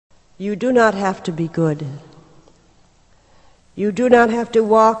You do not have to be good. You do not have to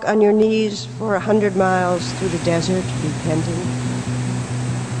walk on your knees for 100 miles through the desert repenting.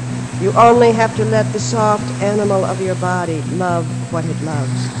 You only have to let the soft animal of your body love what it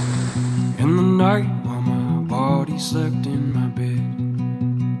loves. In the night while my body slept in my bed,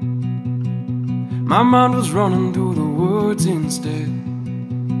 my mind was running through the woods instead.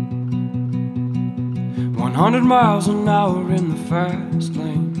 100 miles an hour in the fast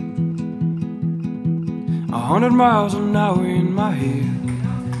lane, 100 miles an hour in my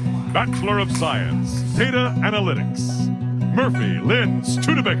head. Bachelor of Science, Data Analytics, Murphy Lynn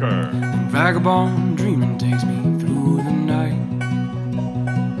Studebaker. And vagabond dreaming takes me through the night,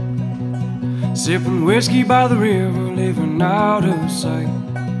 sipping whiskey by the river, living out of sight.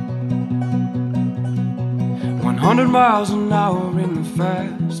 100 miles an hour in the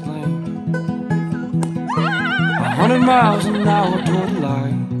fast lane, 100 miles an hour toward the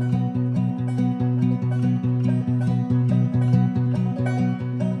light.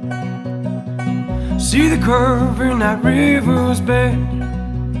 See the curve in that river's bed.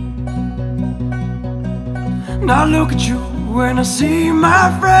 Now look at you when I see my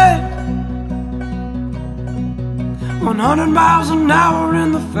friend. 100 miles an hour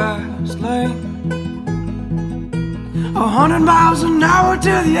in the fast lane, 100 miles an hour to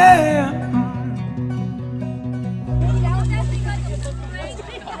the end.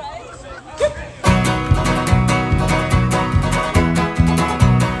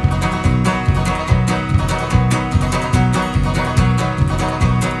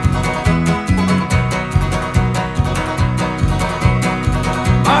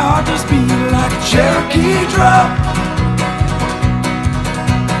 Just beat like a Cherokee drum,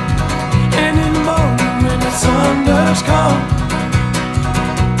 and in the morning when the sun does come,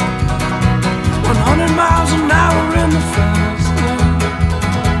 100 miles an hour in the fast lane,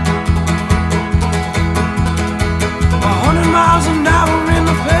 100 miles an hour in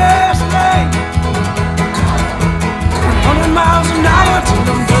the fast lane, 100 miles an hour to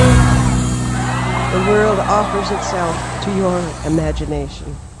the moon. The world offers itself to your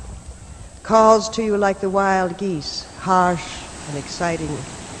imagination, calls to you like the wild geese, harsh and exciting,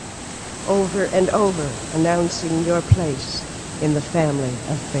 over and over announcing your place in the family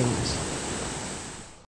of things.